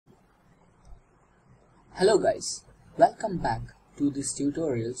Hello guys, welcome back to these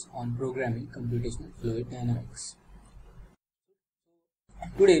tutorials on programming computational fluid dynamics.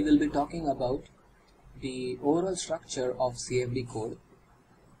 Today we'll be talking about the overall structure of CFD code.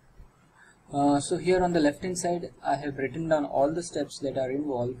 So here on the left hand side I have written down all the steps that are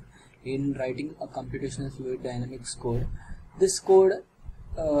involved in writing a computational fluid dynamics code. This code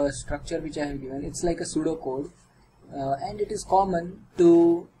structure which I have given, it's like a pseudo code and it is common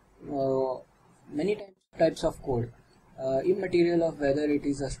to many types of code, immaterial of whether it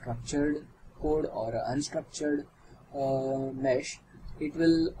is a structured code or an unstructured mesh. It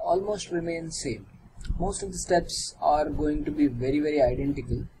will almost remain same. Most of the steps are going to be very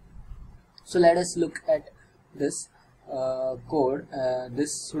identical. So let us look at this code,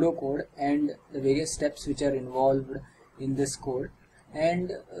 this pseudo code, and the various steps which are involved in this code,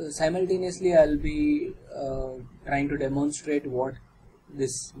 and simultaneously I'll be trying to demonstrate what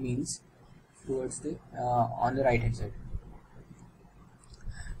this means towards the on the right hand side.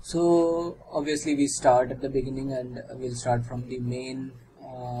 So obviously we start at the beginning and we'll start from the main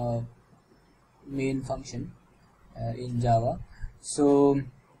function in Java. So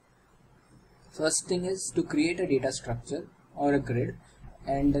first thing is to create a data structure or a grid,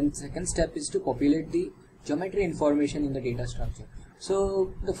 and then second step is to populate the geometry information in the data structure.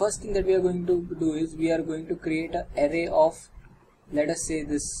 So the first thing that we are going to do is we are going to create an array of, let us say,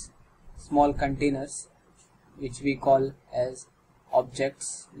 this small containers which we call as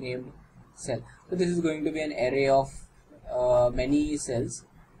objects named cell. So this is going to be an array of many cells.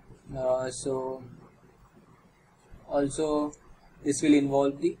 So also this will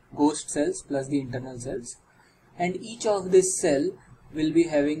involve the ghost cells plus the internal cells, and each of this cell will be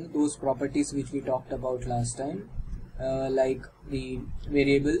having those properties which we talked about last time, like the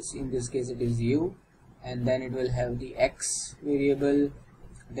variables. In this case it is u, and then it will have the x variable,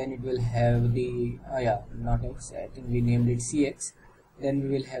 then it will have the not x, I think we named it cx, then we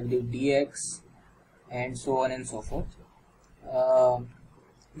will have the dx, and so on and so forth.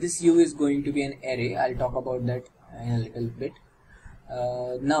 This u is going to be an array. I'll talk about that in a little bit.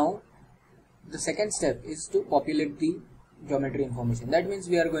 Now the second step is to populate the geometry information. That means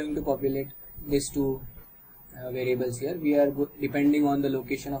we are going to populate these two variables here. We are depending on the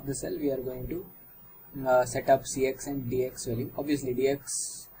location of the cell, we are going to set up cx and dx value. Obviously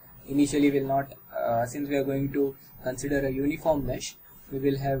dx initially will not, since we are going to consider a uniform mesh, we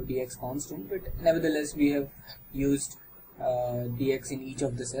will have dx constant, but nevertheless we have used dx in each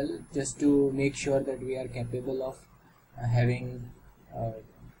of the cell just to make sure that we are capable of having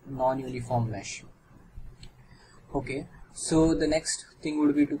non-uniform mesh. Okay, so the next thing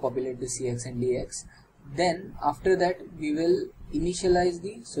would be to populate the cx and dx. Then after that we will initialize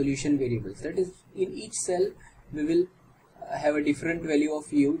the solution variables. That is, in each cell we will have a different value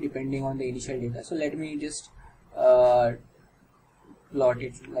of u depending on the initial data. So let me just plot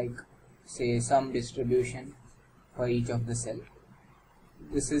it like, say, some distribution for each of the cell.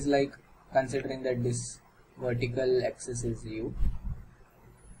 This is like considering that this vertical axis is u.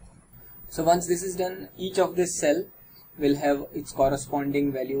 So once this is done, each of this cell will have its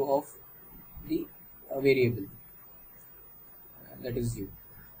corresponding value of the variable, that is u.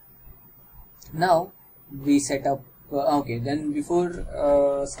 Now we set up okay, then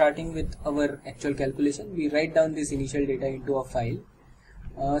before starting with our actual calculation, we write down this initial data into a file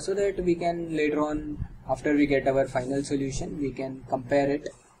so that we can later on, after we get our final solution, we can compare it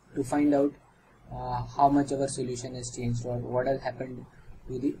to find out how much our solution has changed or what has happened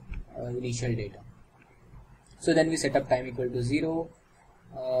to the initial data. So then we set up time equal to 0,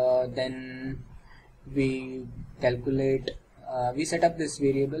 then we calculate, we set up this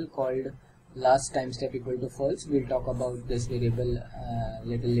variable called last time step equal to false. We'll talk about this variable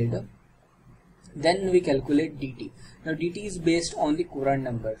little later. Then we calculate dt. Now dt is based on the Courant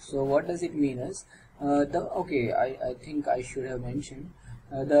number. So what does it mean is, I think I should have mentioned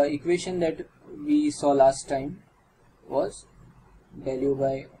the equation that we saw last time was del u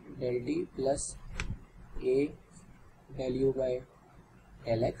by del t plus a del u by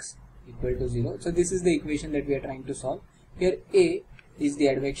del x equal to 0. So this is the equation that we are trying to solve. Here a is the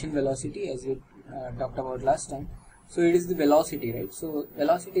advection velocity, as we talked about last time. So it is the velocity, right? So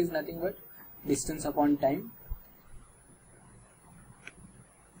velocity is nothing but distance upon time.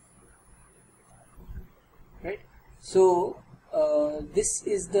 Right? So this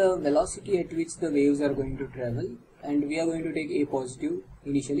is the velocity at which the waves are going to travel, and we are going to take a positive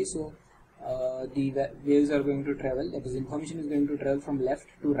initially. So the waves are going to travel, that is, information is going to travel from left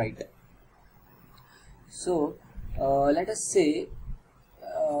to right. So let us say,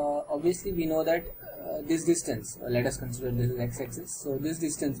 obviously we know that this distance, let us consider this is x-axis, so this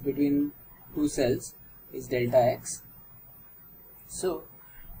distance between two cells is delta x. So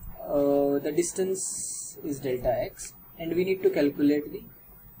the distance is delta x, and we need to calculate the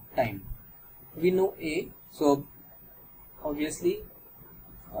time. We know a, so obviously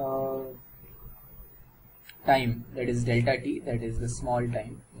time, that is delta t, that is the small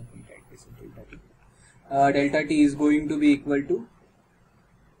time. Let me write this as delta t. Delta t is going to be equal to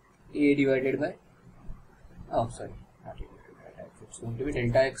a divided by, oh sorry, not divided by, it's going to be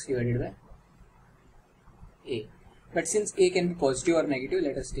delta x divided by a. But since a can be positive or negative,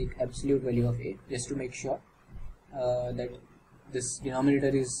 let us take absolute value of a just to make sure that this denominator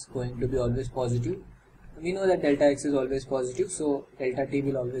is going to be always positive. We know that delta x is always positive, so delta t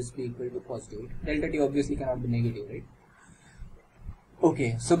will always be equal to positive. Delta t obviously cannot be negative, right?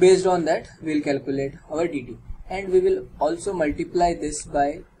 Okay, so based on that we will calculate our dt, and we will also multiply this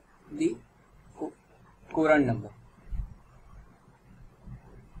by the Courant number.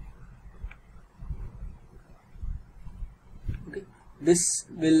 Okay, this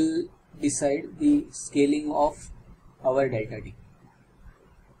will decide the scaling of our delta t.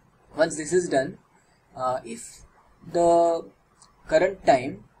 Once this is done, if the current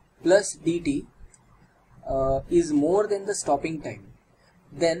time plus dt is more than the stopping time,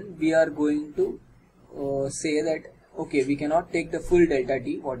 then we are going to say that okay, we cannot take the full delta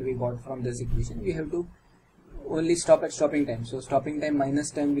t what we got from this equation, we have to only stop at stopping time. So stopping time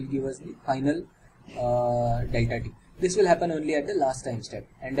minus time will give us the final delta t. This will happen only at the last time step,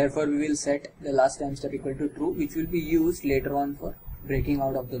 and therefore we will set the last time step equal to true, which will be used later on for breaking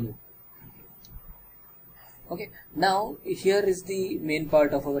out of the loop. Okay, now here is the main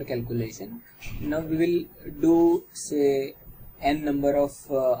part of our calculation. Now we will do say n number of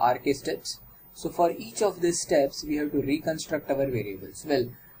RK steps. So for each of these steps we have to reconstruct our variables. Well,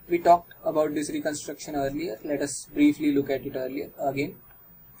 we talked about this reconstruction earlier. Let us briefly look at it again.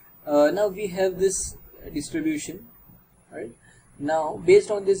 Now we have this distribution, right? Now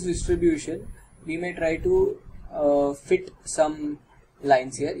based on this distribution we may try to fit some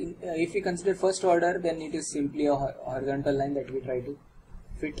lines here. If we consider first order, then it is simply a horizontal line that we try to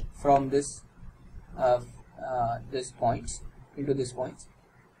fit from this points into these points.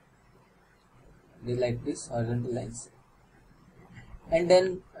 They like this horizontal lines, and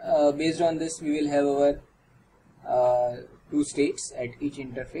then based on this we will have our two states at each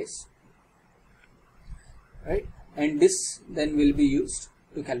interface, right? And this then will be used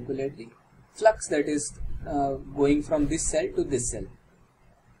to calculate the flux that is going from this cell to this cell.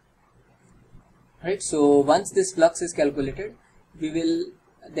 Right, so once this flux is calculated, we will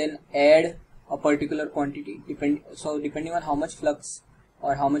then add a particular quantity. Depending on how much flux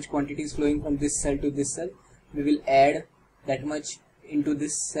or how much quantity is flowing from this cell to this cell, we will add that much into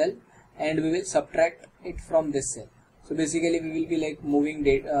this cell, and we will subtract it from this cell. So basically, we will be like moving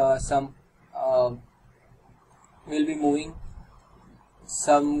some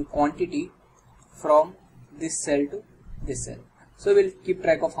quantity from this cell to this cell. So we'll keep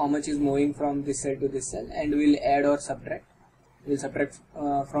track of how much is moving from this cell to this cell, and we'll add or subtract. We'll subtract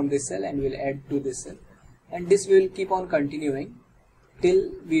from this cell and we'll add to this cell, and this will keep on continuing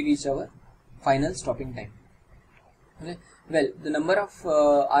till we reach our final stopping time. Okay. Well, the number of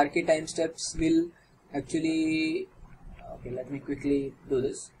RK time steps will actually, okay, let me quickly do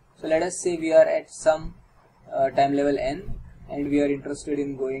this. So let us say we are at some time level n, and we are interested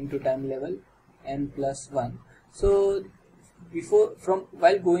in going to time level n plus 1. So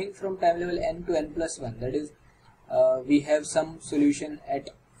while going from time level n to n plus 1, that is we have some solution at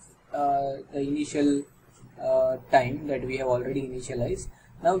the initial time that we have already initialized.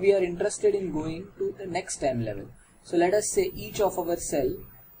 Now we are interested in going to the next time level. So let us say each of our cell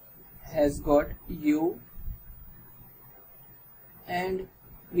has got u, and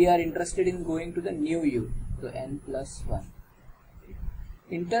we are interested in going to the new u, so n plus 1.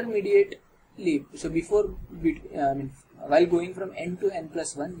 Intermediately, so while going from n to n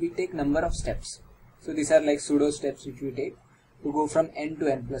plus 1, we take number of steps. So these are like pseudo steps which we take to go from n to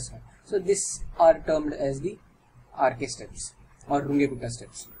n plus 1. So these are termed as the RK steps or Runge-Kutta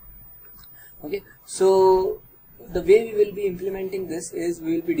steps. Okay, so the way we will be implementing this is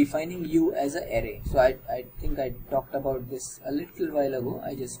we will be defining u as an array. So I think I talked about this a little while ago.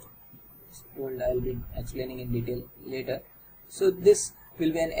 I just told I will be explaining in detail later. So this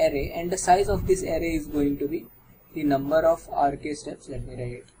will be an array, and the size of this array is going to be the number of RK steps. Let me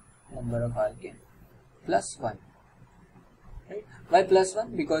write number of RK plus 1. Right? Why plus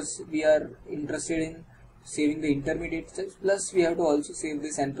 1? Because we are interested in saving the intermediate steps, plus we have to also save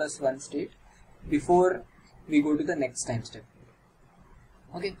this n plus 1 state before we go to the next time step.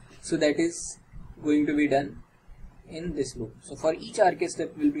 Okay, so that is going to be done in this loop. So for each RK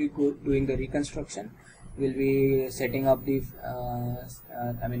step we will be doing the reconstruction, will be setting up the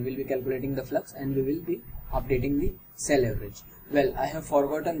we'll be calculating the flux, and we will be updating the cell average. Well, I have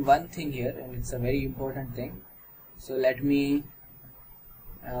forgotten one thing here, and it's a very important thing, so let me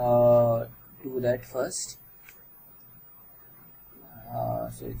do that first.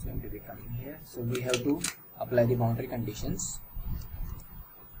 So it's going to be coming here. So we have to apply the boundary conditions.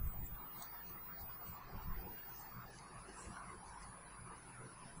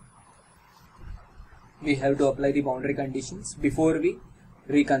 We have to apply the boundary conditions before we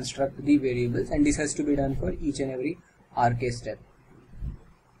reconstruct the variables, and this has to be done for each and every RK step.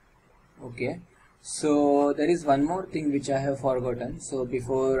 Okay, so there is one more thing which I have forgotten. So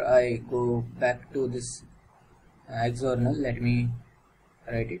before I go back to this external, let me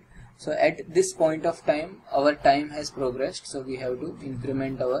write it. So at this point of time, our time has progressed, so we have to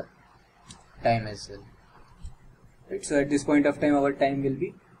increment our time as well. Right, so at this point of time, our time will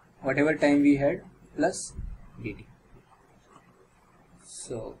be whatever time we had plus dt.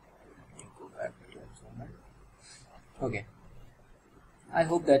 So go back to external. Okay, I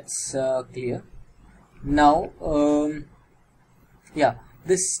hope that's clear. Now yeah,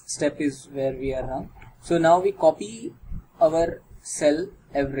 this step is where we are now. So now we copy our cell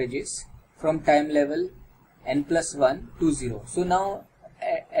averages from time level n+1 to 0. So now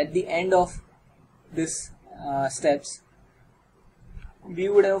at the end of this steps, we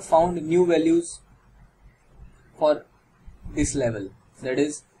would have found new values for this level, that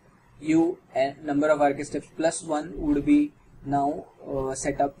is u and number of RK steps plus 1 would be now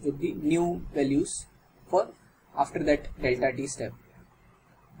set up with the new values for after that delta t step.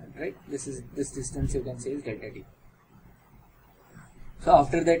 Right, this distance you can say is delta t. So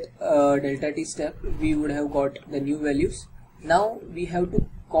after that delta t step, we would have got the new values. Now we have to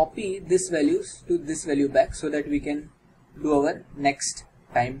copy this values to this value back, so that we can do our next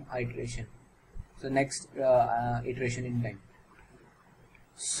time iteration. So next iteration in time.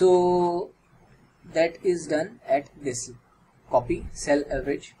 So that is done at this copy cell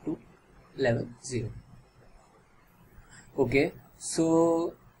average to level 0. Okay,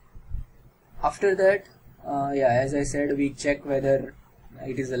 so after that, yeah, as I said, we check whether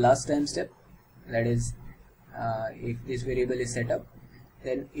it is the last time step, that is if this variable is set up,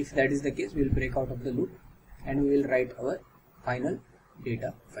 then if that is the case, we will break out of the loop and we will write our final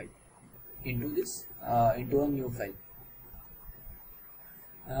data file into this into a new file.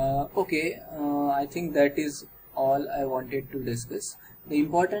 Okay, I think that is all I wanted to discuss. The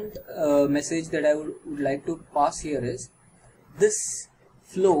important message that I would like to pass here is this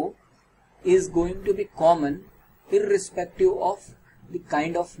flow is going to be common irrespective of the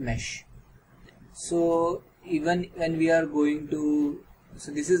kind of mesh. So even when we are going to,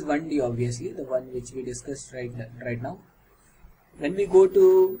 so this is 1D obviously, the one which we discussed right now. When we go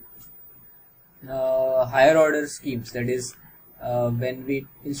to higher order schemes, that is when we,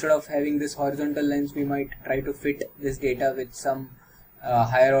 instead of having this horizontal lines, we might try to fit this data with some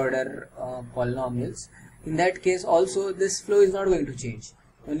higher order polynomials. In that case also this flow is not going to change.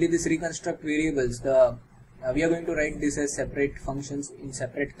 Only this reconstruct variables, we are going to write this as separate functions in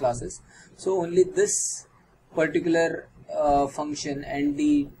separate classes. So only this particular function and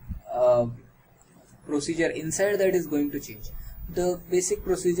the procedure inside that is going to change. The basic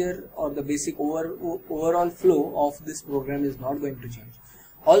procedure or the basic overall flow of this program is not going to change.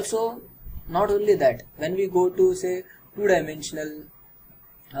 Also, not only that, when we go to say two-dimensional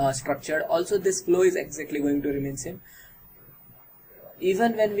structured, also this flow is exactly going to remain same.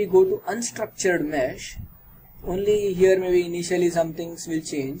 Even when we go to unstructured mesh, only here maybe initially some things will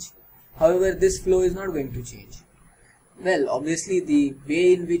change. However, this flow is not going to change. Well, obviously the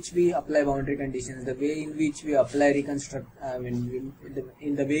way in which we apply boundary conditions, the way in which we apply in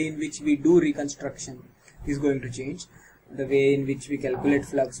the way in which we do reconstruction is going to change. The way in which we calculate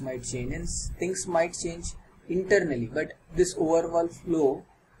flux might change, and things might change internally, but this overall flow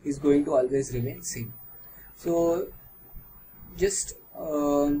is going to always remain same. So just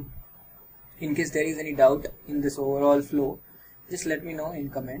in case there is any doubt in this overall flow, just let me know in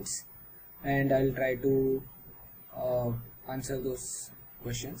comments and I'll try to answer those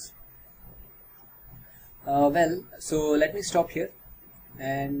questions. Well, so let me stop here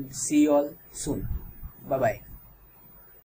and see you all soon. Bye bye.